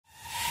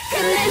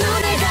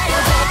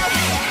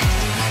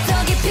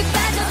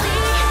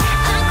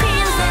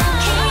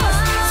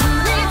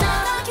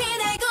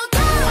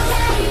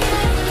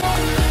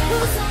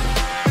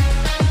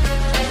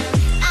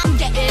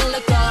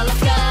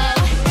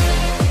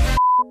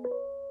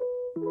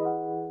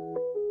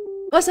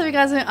What's up, you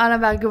guys? I'm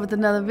back with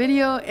another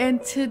video,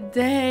 and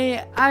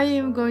today I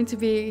am going to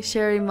be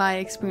sharing my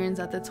experience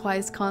at the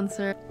Twice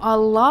concert. A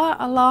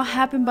lot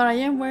happened, but I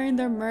am wearing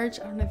their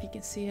merch. I don't know if you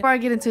can see it. Before I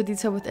get into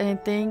detail with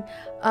anything,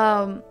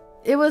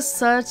 it was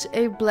such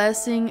a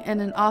blessing and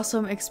an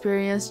awesome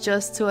experience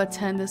just to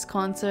attend this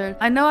concert.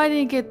 I know I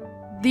didn't get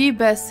the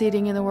best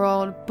seating in the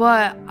world,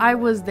 but I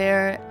was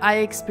there, I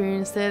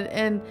experienced it,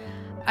 and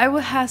I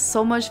had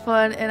so much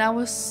fun, and I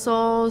was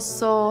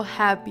so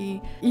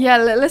happy. Yeah,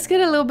 let's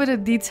get a little bit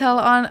of detail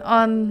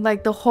on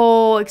like the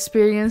whole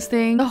experience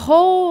thing. The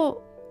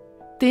whole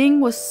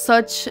thing was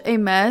such a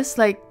mess,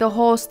 like the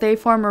whole State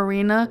Farm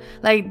Arena.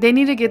 Like, they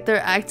need to get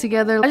their act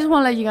together. I just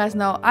want to let you guys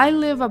know I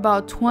live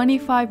about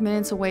 25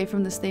 minutes away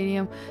from the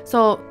stadium,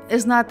 so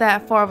it's not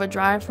that far of a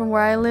drive from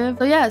where I live.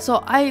 So yeah, so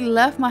I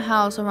left my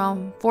house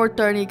around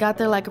 4:30, got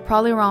there like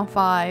probably around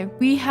 5.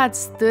 We had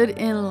stood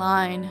in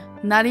line,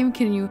 not even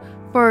kidding you,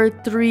 for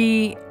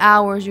 3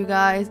 hours, you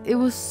guys. It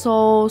was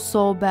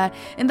so bad,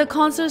 and the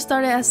concert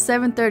started at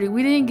 7:30.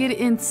 We didn't get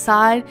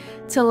inside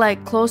till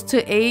like close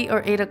to 8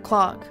 or 8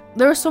 o'clock.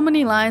 There were so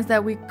many lines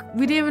that we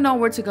didn't even know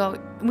where to go.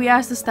 We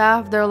asked the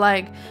staff, they're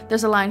like,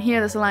 there's a line here,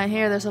 there's a line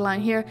here, there's a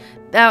line here.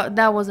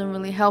 That wasn't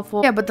really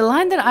helpful. Yeah, but the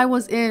line that I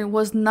was in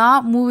was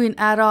not moving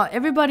at all.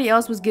 Everybody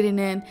else was getting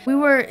in. We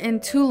were in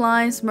 2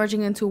 lines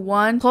merging into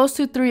one. Close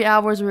to 3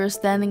 hours we were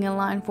standing in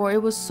line for.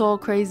 It was so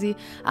crazy.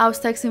 I was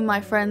texting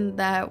my friend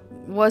that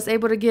was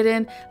able to get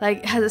in,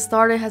 like, has it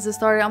started?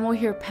 I'm over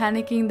here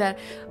panicking that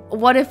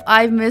what if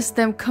I missed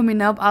them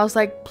coming up. I was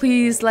like,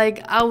 please,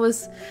 like, I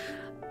was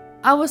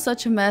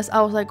such a mess.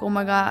 I was like, oh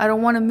my god, I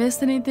don't want to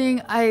miss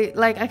anything. I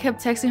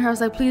kept texting her. I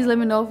was like, please let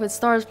me know if it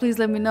starts, please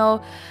let me know.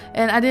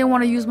 And I didn't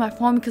want to use my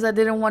phone because I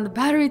didn't want the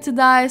battery to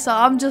die. So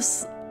I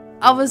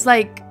was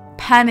like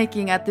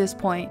panicking at this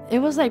point. It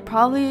was like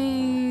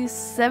probably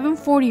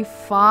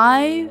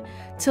 7:45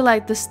 till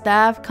like the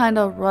staff kind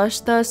of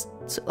rushed us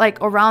like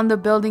around the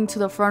building to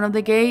the front of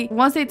the gate.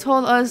 Once they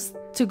told us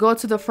to go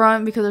to the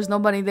front because there's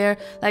nobody there,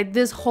 like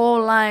this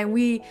whole line,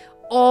 we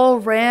all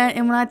ran.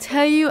 And when I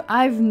tell you,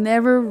 I've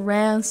never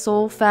ran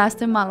so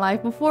fast in my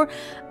life before.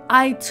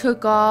 I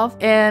took off,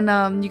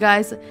 and you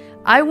guys,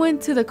 I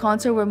went to the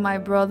concert with my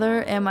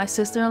brother and my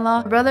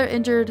sister-in-law. My brother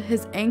injured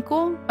his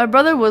ankle. My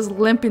brother was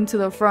limping to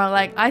the front.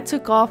 Like, I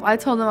took off. I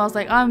told him, I was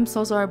like, I'm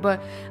so sorry,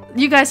 but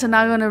you guys are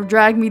not gonna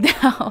drag me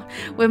down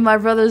with my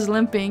brother's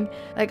limping.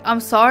 Like, I'm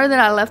sorry that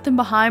I left him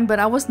behind, but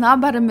I was not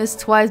about to miss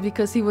Twice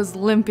because he was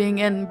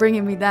limping and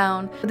bringing me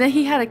down. But then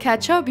he had to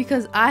catch up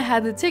because I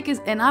had the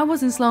tickets and I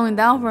wasn't slowing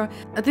down for him.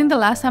 I think the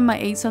last time I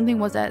ate something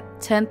was at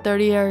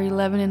 10:30 or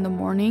 11 in the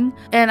morning,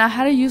 and I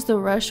had to use the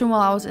restroom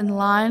while I was in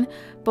line.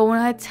 But when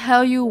I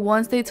tell you,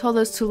 once they told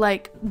us to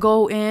like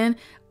go in,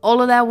 all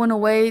of that went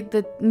away.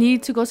 The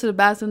need to go to the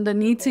bathroom, the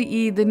need to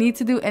eat, the need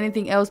to do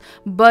anything else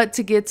but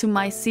to get to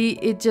my seat,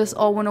 it just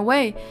all went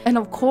away. And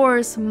of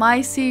course,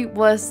 my seat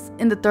was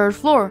in the 3rd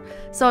floor,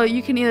 so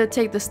you can either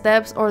take the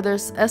steps or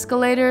there's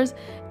escalators.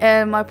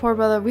 And my poor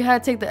brother, we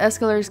had to take the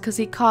escalators because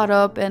he caught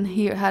up and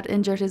he had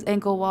injured his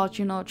ankle while,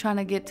 you know, trying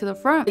to get to the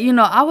front. You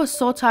know, I was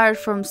so tired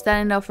from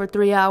standing up for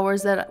 3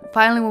 hours that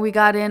finally when we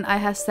got in, I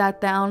had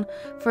sat down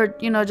for,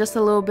 you know, just a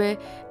little bit.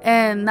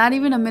 And not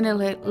even a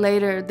minute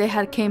later, they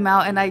had came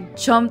out and I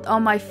jumped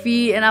on my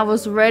feet and I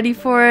was ready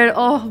for it.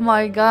 Oh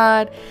my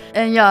god.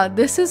 And yeah,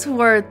 this is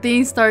where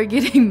things start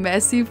getting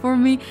messy for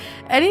me.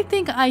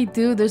 Anything I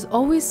do, there's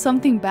always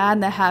something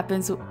bad that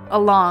happens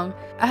along.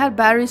 I had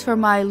batteries for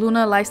my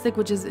Luna light stick,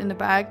 which is in the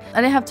bag.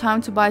 I didn't have time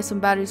to buy some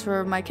batteries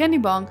for my candy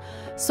bong,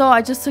 so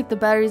I just took the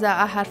batteries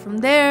that I had from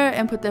there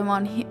and put them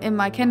on in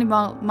my candy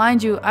bong.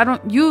 Mind you, I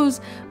don't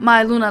use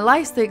my Luna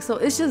light stick, so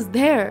it's just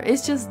there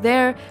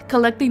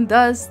collecting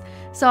dust.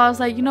 So I was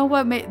like, you know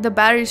what, the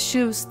batteries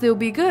should still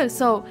be good.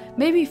 So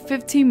maybe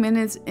 15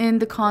 minutes in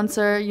the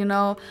concert, you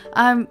know,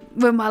 I'm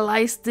with my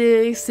light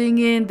stick,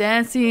 singing,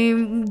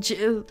 dancing,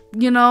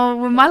 you know,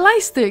 with my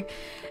light stick.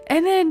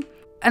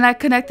 And I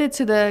connected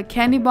to the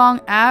Candy Bong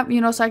app,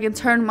 you know, so I can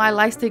turn my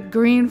light stick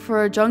green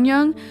for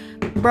Jungyoung.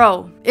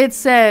 Bro, it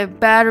said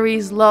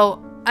batteries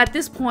low. At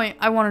this point,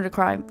 I wanted to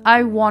cry.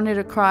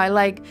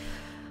 Like,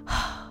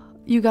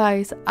 you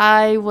guys,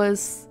 I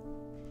was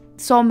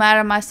so mad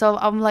at myself.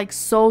 I'm like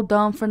so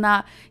dumb for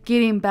not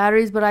getting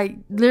batteries, but I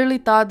literally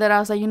thought that I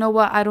was like, you know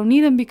what, I don't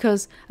need them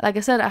because, like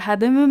I said, I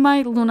had them in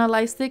my Luna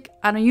light stick.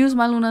 I don't use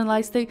my Luna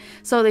light stick,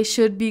 so they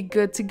should be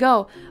good to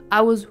go. I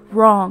was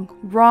wrong.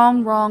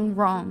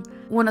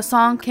 When a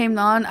song came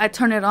on, I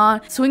turned it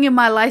on, swinging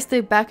my light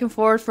stick back and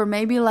forth for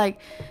maybe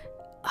like,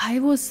 I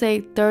would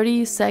say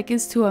 30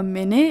 seconds to a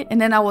minute, and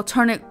then I will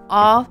turn it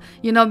off,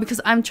 you know, because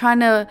I'm trying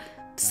to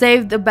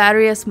save the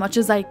battery as much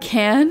as I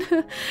can.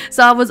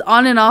 So I was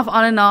on and off.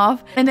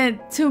 And then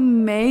to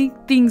make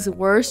things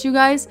worse, you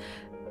guys,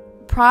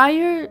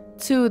 prior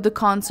to the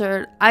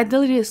concert, I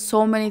deleted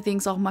so many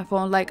things off my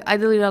phone. Like, I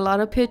deleted a lot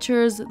of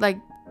pictures, like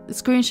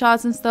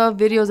screenshots and stuff,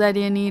 videos I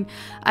didn't need.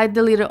 I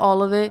deleted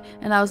all of it,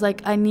 and I was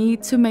like, I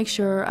need to make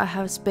sure I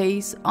have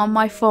space on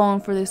my phone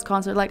for this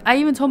concert. Like, I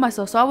even told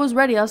myself, so I was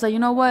ready. I was like, you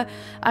know what,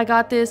 I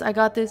got this.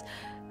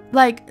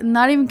 like,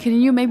 not even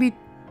kidding you, maybe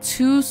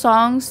 2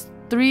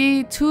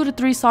 to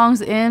 3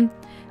 songs in,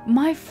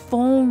 my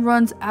phone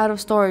runs out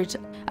of storage.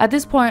 At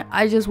this point,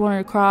 I just wanted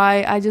to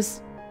cry.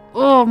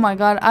 Oh my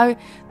god,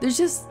 there's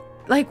just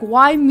like,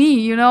 why me,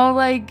 you know?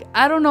 Like,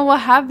 I don't know what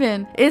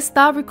happened. It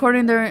stopped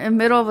recording there in the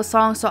middle of a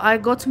song, so I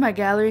go to my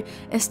gallery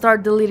and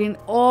start deleting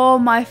all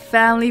my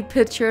family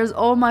pictures,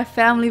 all my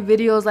family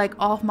videos, like,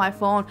 off my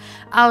phone.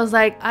 I was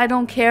like, I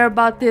don't care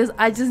about this.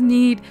 I just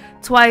need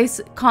Twice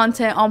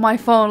content on my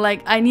phone.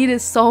 Like, I need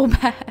it so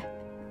bad.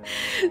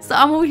 So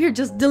I'm over here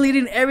just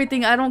deleting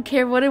everything. I don't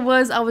care what it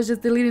was. I was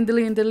just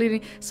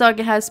deleting so I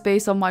can have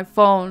space on my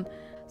phone.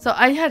 So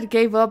I had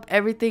gave up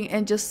everything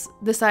and just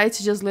decided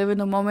to just live in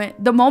the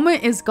moment. The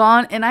moment is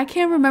gone and I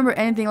can't remember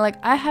anything. Like,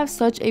 I have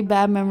such a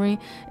bad memory.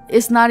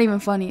 It's not even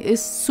funny.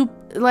 It's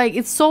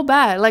so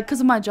bad. Like, because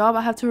of my job,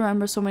 I have to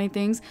remember so many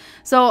things.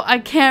 So I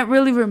can't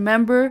really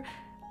remember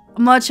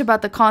much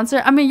about the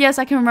concert. I mean, yes,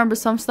 I can remember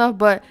some stuff,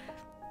 but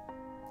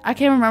I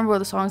can't remember what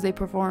the songs they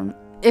performed.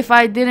 If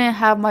I didn't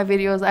have my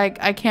videos,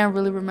 I can't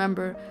really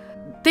remember.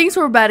 Things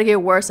were about to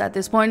get worse at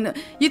this point.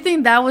 You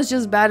think that was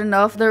just bad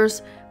enough?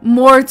 There's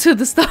more to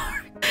the story.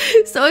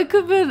 So it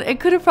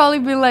could have probably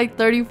been like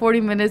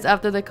 30-40 minutes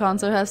after the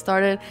concert has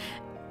started,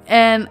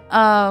 and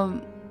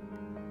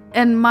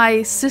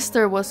my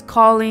sister was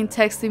calling,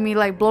 texting me,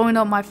 like blowing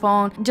up my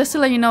phone. Just to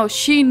let you know,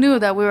 she knew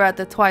that we were at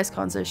the Twice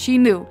concert. She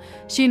knew,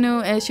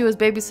 and she was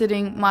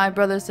babysitting my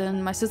brothers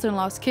and my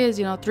sister-in-law's kids,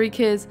 you know, 3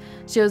 kids.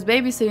 She was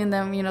babysitting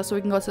them, you know, so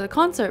we can go to the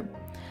concert.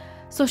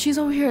 So she's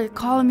over here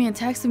calling me and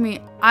texting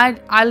me.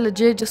 I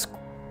legit just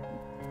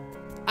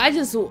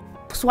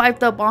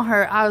swiped up on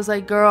her. I was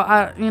like,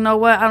 girl, you know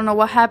what? I don't know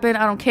what happened.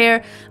 I don't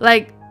care.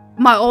 Like,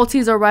 my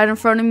ulties are right in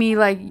front of me.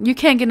 Like, you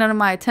can't get none of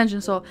my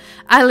attention. So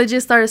I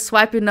legit started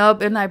swiping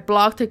up and I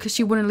blocked her because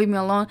she wouldn't leave me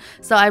alone.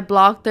 So I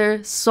blocked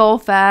her so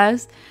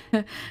fast.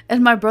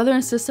 And my brother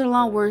and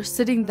sister-in-law were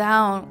sitting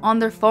down on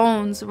their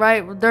phones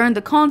right during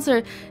the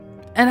concert.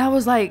 And I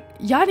was like,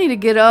 y'all need to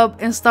get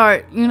up and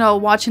start, you know,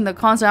 watching the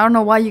concert. I don't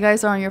know why you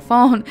guys are on your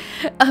phone.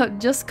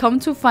 Just come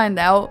to find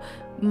out,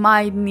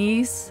 my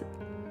niece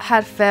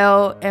had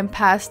fell and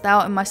passed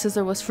out and my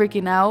sister was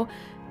freaking out.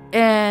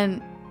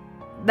 And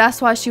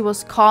that's why she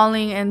was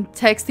calling and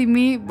texting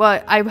me.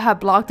 But I had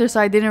blocked her,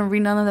 so I didn't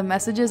read none of the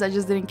messages. I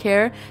just didn't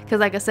care. Because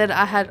like I said,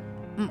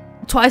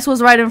 Twice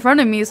was right in front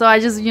of me. So I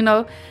just, you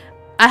know,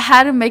 I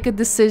had to make a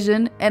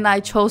decision and I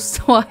chose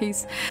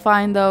Twice.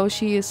 Fine though,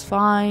 she is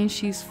fine.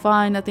 She's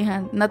fine.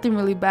 Nothing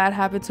really bad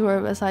happened to her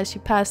besides she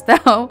passed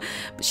out.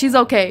 But she's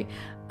okay.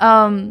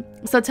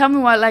 So tell me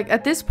why, like,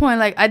 at this point,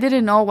 like, I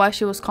didn't know why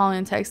she was calling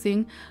and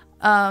texting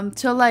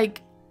till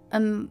like,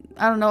 and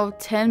I don't know,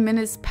 10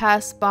 minutes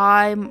passed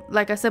by.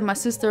 Like I said, my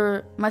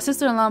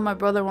sister-in-law and my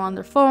brother were on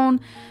their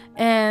phone,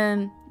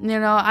 and you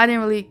know, I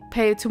didn't really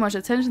pay too much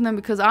attention to them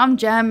because I'm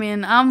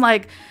jamming. I'm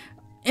like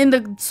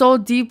so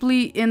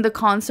deeply in the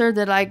concert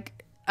that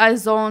like I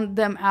zoned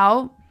them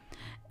out.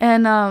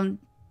 And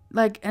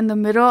like in the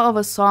middle of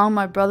a song,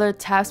 my brother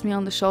taps me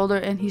on the shoulder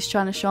and he's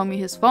trying to show me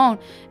his phone.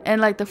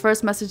 And like the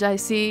first message I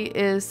see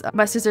is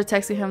my sister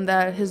texting him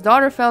that his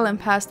daughter fell and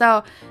passed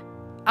out.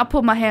 I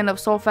put my hand up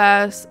so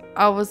fast.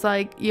 I was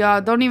like, yeah,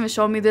 don't even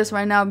show me this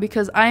right now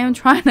because I am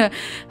trying to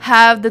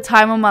have the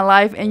time of my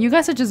life and you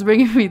guys are just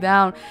bringing me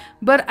down.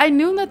 But I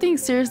knew nothing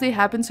seriously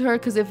happened to her,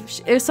 because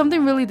if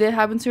something really did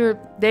happen to her,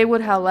 they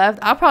would have left.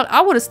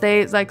 I would have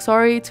stayed. Like,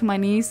 sorry to my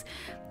niece,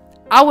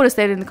 I would have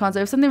stayed in the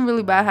concert. If something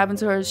really bad happened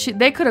to her,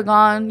 they could have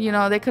gone, you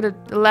know, they could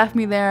have left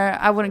me there.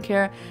 I wouldn't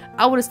care.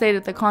 I would have stayed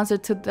at the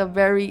concert to the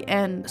very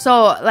end.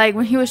 So like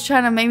when he was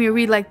trying to make me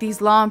read like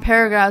these long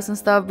paragraphs and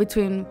stuff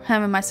between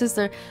him and my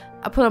sister,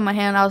 I put up my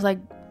hand. I was like,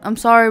 I'm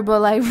sorry,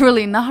 but like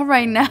really not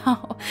right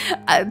now.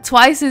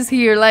 Twice is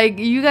here. Like,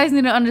 you guys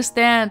need to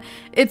understand,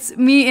 it's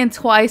me and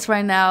Twice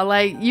right now.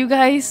 Like, you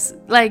guys,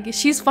 like,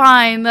 she's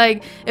fine.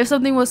 Like, if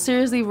something was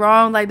seriously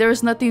wrong, like, there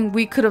was nothing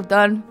we could have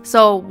done,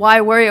 so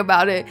why worry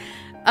about it?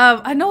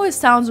 I know it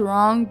sounds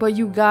wrong, but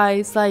you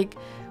guys, like,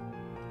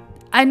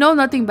 I know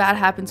nothing bad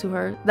happened to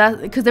her.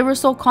 That because they were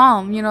so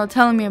calm, you know,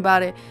 telling me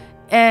about it.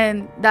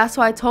 And that's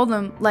why I told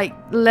them, like,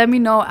 let me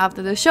know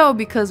after the show,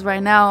 because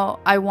right now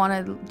I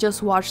want to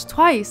just watch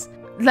Twice.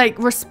 Like,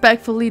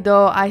 respectfully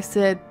though, I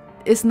said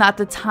it's not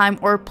the time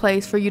or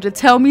place for you to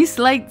tell me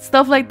like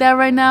stuff like that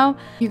right now.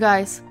 You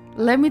guys,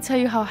 let me tell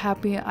you how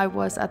happy I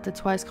was at the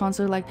Twice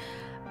concert. Like,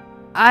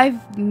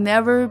 I've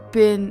never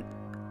been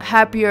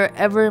happier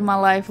ever in my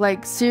life.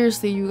 Like,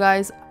 seriously, you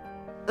guys,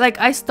 like,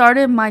 I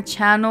started my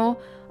channel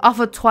off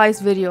of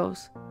Twice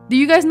videos. Do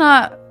you guys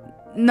not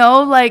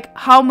know like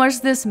how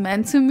much this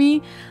meant to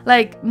me?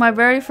 Like, my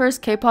very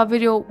first K-pop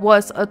video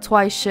was a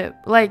Twice ship.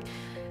 Like,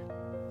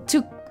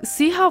 to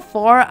see how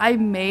far I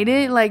made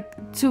it,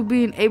 like, to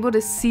being able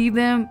to see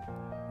them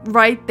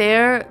right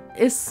there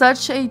is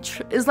such a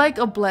is like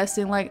a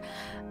blessing. Like,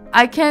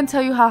 I can't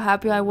tell you how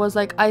happy I was.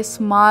 Like, I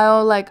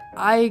smiled, like,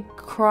 I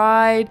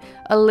cried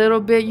a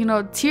little bit, you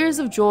know, tears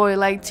of joy.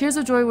 Like, tears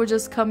of joy were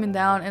just coming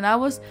down, and I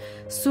was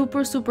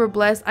super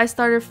blessed. I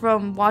started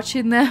from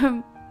watching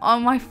them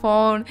on my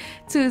phone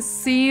to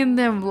seeing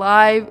them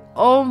live.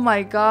 Oh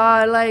my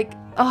god, like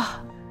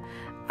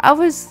I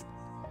was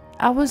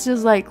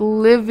just like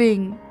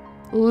living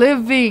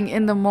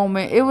in the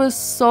moment. It was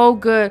so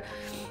good.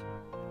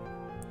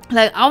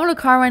 Like, I want to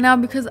cry right now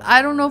because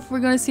I don't know if we're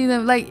gonna see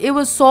them. Like, it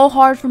was so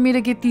hard for me to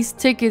get these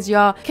tickets,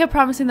 y'all. I kept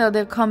promising that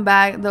they'll come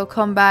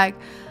back.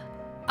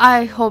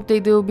 I hope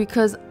they do,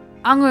 because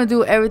I'm gonna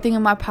do everything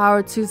in my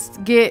power to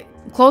get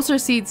closer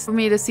seats for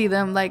me to see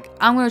them. Like,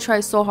 I'm gonna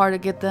try so hard to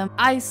get them.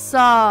 I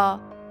saw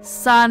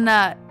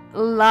Sana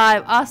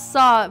live, I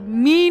saw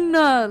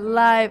Mina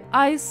live,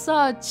 I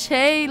saw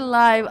Che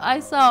live, I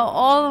saw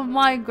all of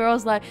my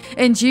girls live,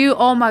 and Ju,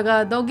 oh my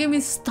god, don't get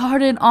me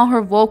started on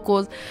her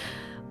vocals.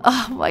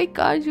 Oh my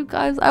god, you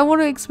guys, I want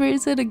to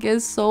experience it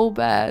again so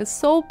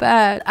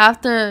bad.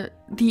 After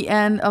the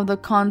end of the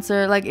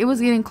concert, like, it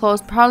was getting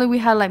close. Probably we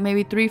had like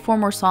maybe 3-4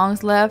 more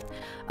songs left.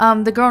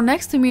 The girl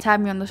next to me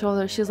tapped me on the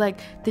shoulder. She's like,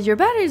 did your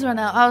batteries run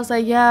out? I was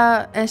like,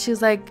 yeah. And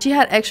she's like, she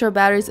had extra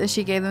batteries and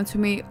she gave them to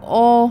me.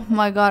 Oh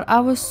my god,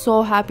 I was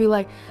so happy.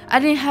 Like, I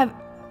didn't have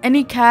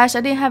any cash,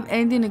 I didn't have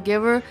anything to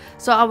give her,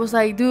 so I was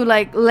like, dude,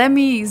 like, let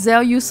me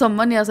Zelle you some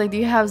money. I was like, do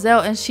you have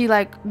Zelle? And she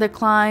like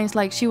declines.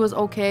 Like, she was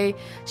okay.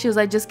 She was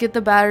like, just get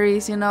the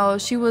batteries, you know.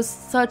 She was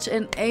such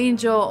an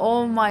angel.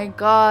 Oh my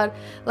god,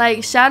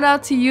 like, shout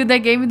out to you that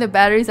gave me the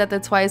batteries at the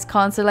Twice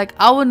concert. Like,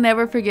 I will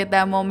never forget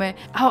that moment.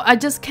 I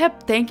just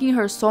kept thanking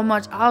her so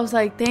much. I was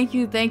like, thank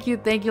you.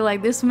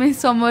 Like, this meant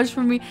so much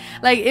for me.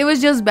 Like, it was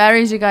just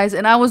batteries, you guys,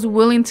 and I was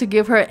willing to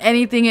give her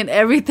anything and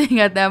everything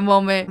at that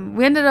moment.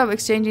 We ended up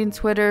exchanging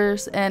Twitter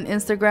and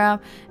Instagram,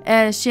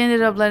 and she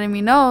ended up letting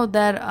me know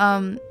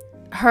that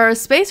her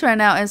space ran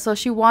out, and so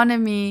she wanted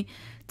me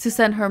to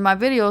send her my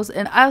videos.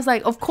 And I was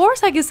like, of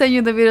course I can send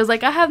you the videos,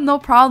 like, I have no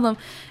problem.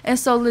 And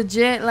so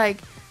legit, like,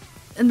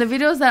 in the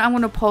videos that I'm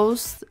gonna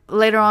post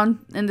later on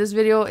in this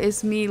video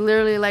is me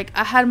literally, like,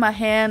 I had my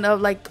hand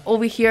of like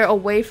over here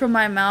away from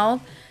my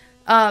mouth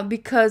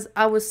because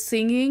I was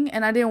singing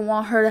and I didn't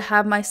want her to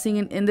have my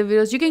singing in the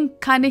videos. You can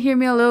kind of hear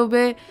me a little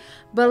bit,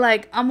 but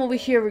like, I'm over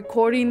here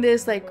recording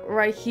this like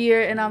right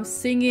here, and I'm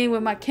singing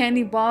with my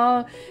candy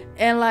ball,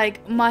 and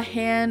like, my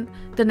hand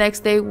the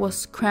next day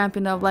was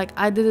cramping up. Like,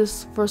 I did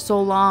this for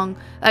so long,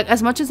 like,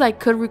 as much as I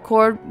could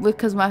record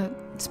because my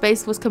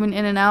space was coming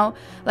in and out.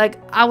 Like,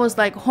 I was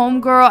like,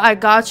 homegirl, I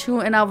got you.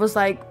 And I was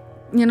like,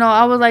 you know,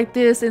 I was like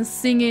this and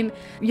singing.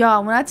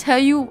 Y'all, when I tell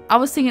you, I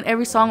was singing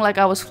every song like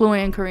I was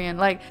fluent in Korean.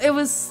 Like, it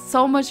was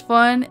so much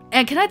fun.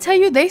 And can I tell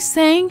you, they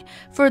sang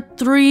for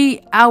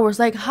 3 hours.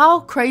 Like,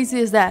 how crazy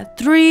is that?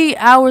 3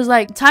 hours.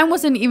 Like, time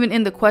wasn't even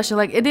in the question.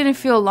 Like, it didn't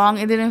feel long,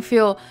 it didn't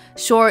feel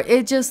short.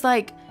 It just,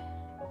 like,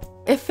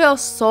 it felt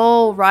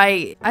so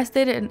right. I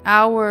stayed an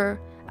hour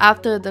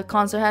after the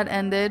concert had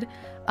ended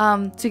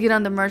to get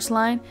on the merch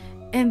line,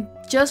 and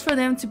just for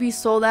them to be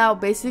sold out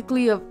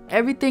basically of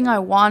everything I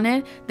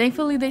wanted.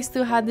 Thankfully, they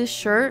still had this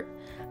shirt.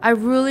 I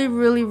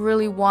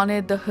really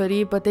wanted the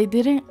hoodie, but they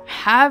didn't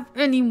have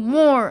any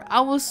more.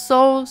 I was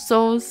so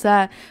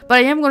sad. But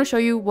I am going to show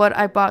you what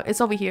I bought.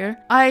 It's over here.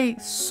 I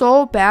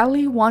so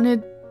badly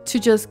wanted to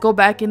just go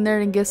back in there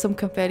and get some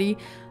confetti.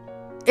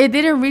 It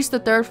didn't reach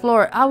the 3rd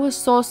floor. I was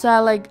so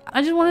sad. Like,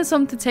 I just wanted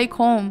something to take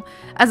home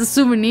as a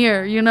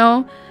souvenir, you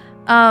know.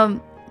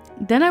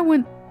 Then I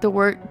went to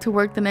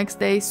work the next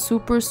day,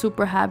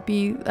 super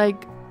happy.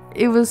 Like,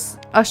 it was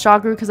a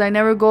shocker because I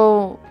never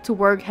go to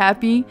work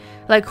happy.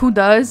 Like, who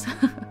does?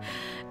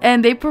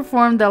 And they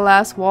performed the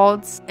last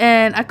waltz,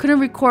 and I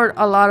couldn't record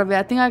a lot of it.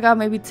 I think I got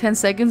maybe 10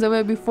 seconds of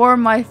it before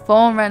my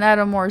phone ran out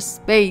of more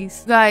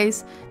space. You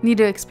guys need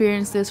to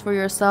experience this for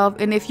yourself.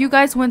 And if you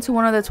guys went to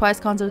one of the Twice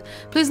concerts,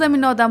 please let me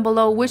know down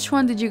below which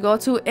one did you go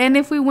to, and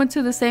if we went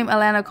to the same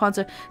Atlanta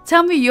concert,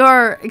 tell me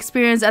your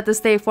experience at the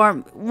State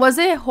Farm. Was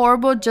it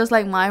horrible just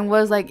like mine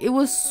was? Like, it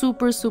was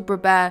super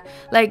bad.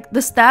 Like,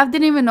 the staff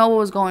didn't even know what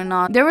was going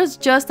on. They were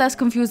just as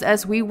confused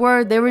as we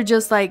were. They were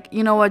just like,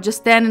 you know what, just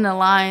stand in a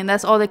line.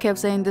 That's all they kept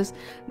saying, just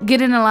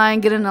get in a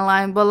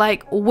line. But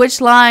like,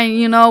 which line?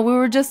 You know, we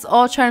were just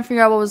all trying to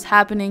figure out what was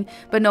happening,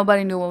 but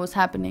nobody knew what was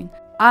happening.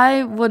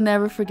 I will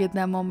never forget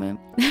that moment.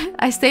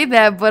 I say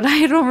that, but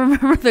I don't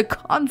remember the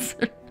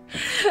concert.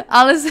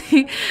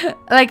 Honestly,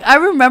 like, I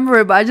remember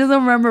it, but I just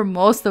don't remember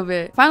most of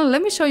it. Finally,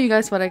 let me show you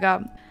guys what I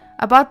got.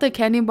 I bought the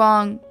candy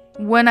bong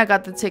when I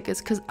got the tickets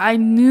because I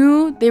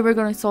knew they were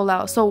going to sold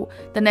out. So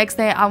the next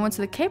day I went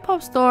to the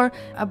K-pop store.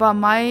 I bought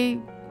my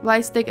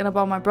light stick and I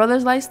bought my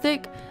brother's light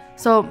stick.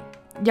 So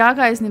y'all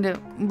guys need to,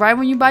 right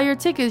when you buy your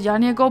tickets, y'all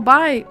need to go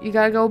buy. You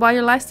gotta go buy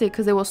your light stick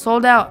because it was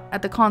sold out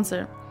at the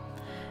concert.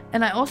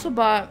 And I also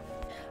bought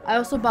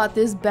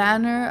this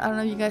banner. I don't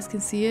know if you guys can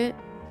see it.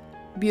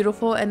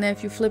 Beautiful. And then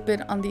if you flip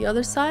it on the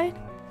other side,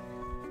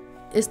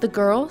 it's the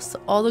girls,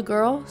 all the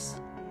girls.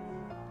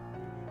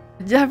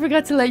 I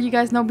forgot to let you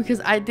guys know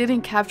because I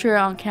didn't capture it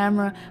on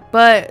camera,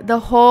 but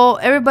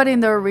everybody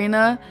in the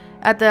arena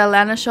at the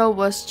Atlanta show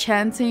was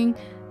chanting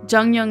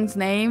Jungyoung's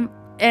name,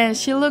 and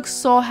she looks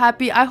so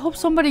happy. I hope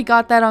somebody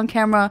got that on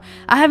camera.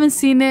 I haven't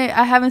seen it.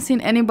 I haven't seen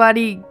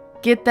anybody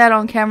get that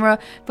on camera,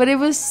 but it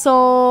was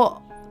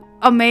so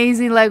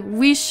amazing. Like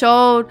we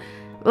showed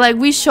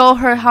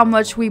her how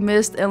much we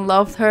missed and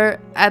loved her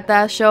at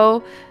that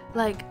show.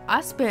 Like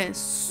I spent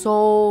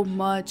so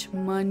much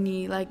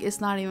money, like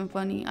it's not even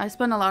funny. I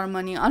spent a lot of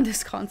money on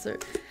this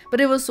concert, but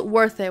it was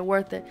worth it.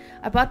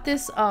 I bought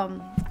this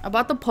I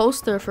bought the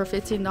poster for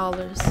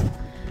 $15,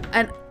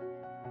 and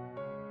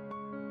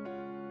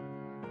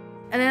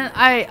then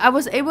I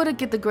was able to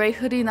get the gray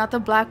hoodie, not the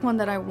black one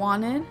that I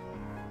wanted.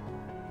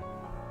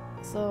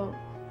 So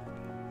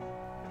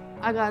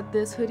I got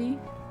this hoodie.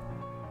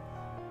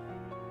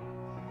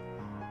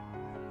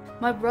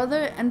 My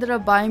brother ended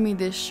up buying me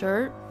this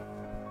shirt.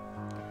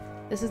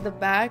 This is the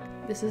back,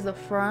 this is the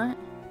front.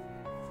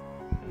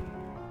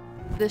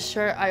 This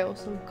shirt I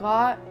also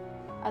got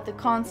at the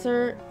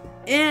concert.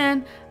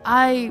 And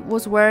I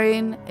was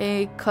wearing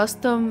a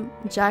custom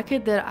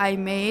jacket that I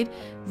made.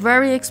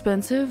 Very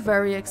expensive,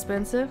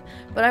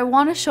 but I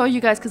want to show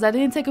you guys because I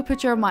didn't take a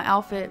picture of my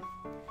outfit.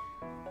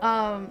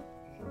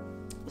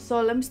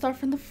 So let me start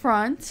from the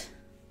front.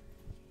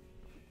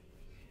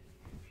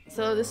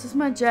 So this is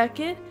my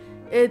jacket.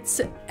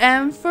 It's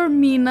M for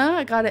Mina.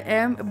 I got an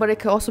M, but it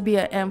could also be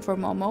an M for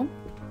Momo.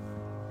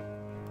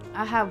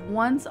 I have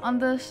ones on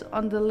the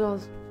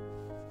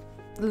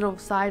little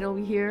side over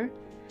here.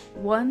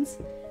 Ones.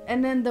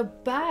 And then the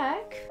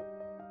back.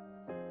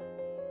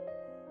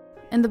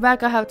 In the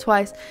back I have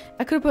twice.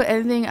 I could have put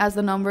anything as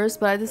the numbers,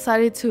 but I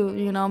decided to,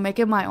 you know, make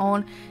it my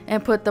own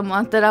and put the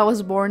month that I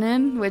was born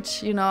in,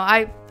 which, you know,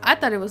 I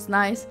thought it was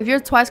nice. If your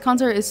Twice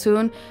concert is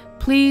soon,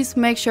 please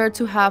make sure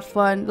to have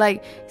fun.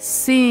 Like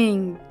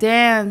sing,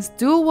 dance,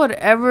 do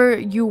whatever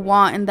you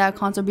want in that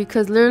concert,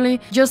 because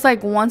literally just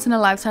like once in a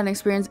lifetime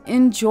experience.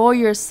 Enjoy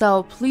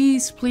yourself.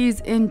 Please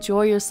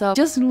enjoy yourself.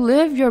 Just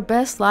live your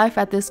best life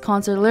at this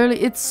concert.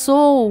 Literally, it's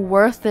so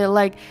worth it.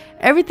 Like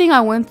everything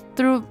I went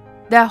through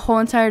that whole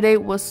entire day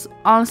was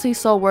honestly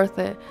so worth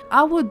it.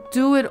 I would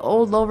do it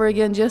all over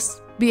again,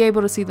 just be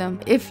able to see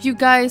them. If you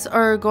guys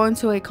are going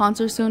to a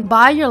concert soon,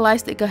 buy your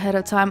light stick ahead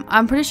of time.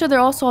 I'm pretty sure they're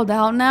all sold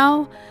out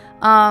now.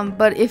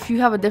 But if you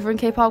have a different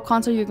K-pop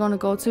concert you're going to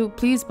go to,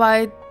 please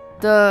buy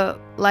the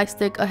light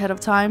stick ahead of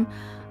time.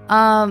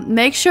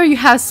 Make sure you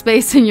have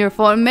space in your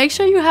phone. Make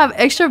sure you have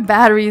extra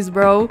batteries,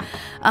 bro.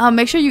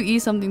 Make sure you eat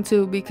something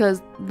too,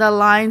 because the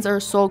lines are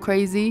so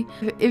crazy.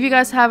 If you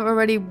guys have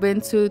already been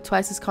to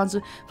Twice's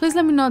concert, please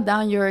let me know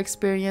down your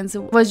experience.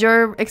 Was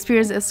your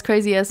experience as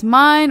crazy as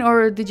mine,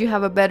 or did you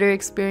have a better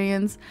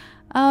experience?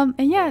 And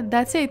yeah,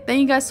 that's it.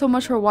 Thank you guys so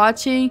much for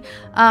watching.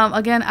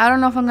 Again, I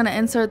don't know if I'm gonna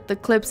insert the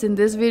clips in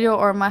this video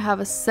or I might have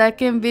a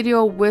second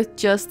video with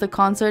just the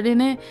concert in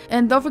it.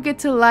 And don't forget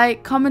to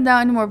like, comment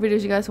down any more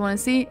videos you guys want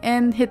to see,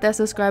 and hit that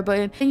subscribe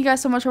button. Thank you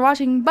guys so much for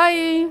watching.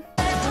 Bye.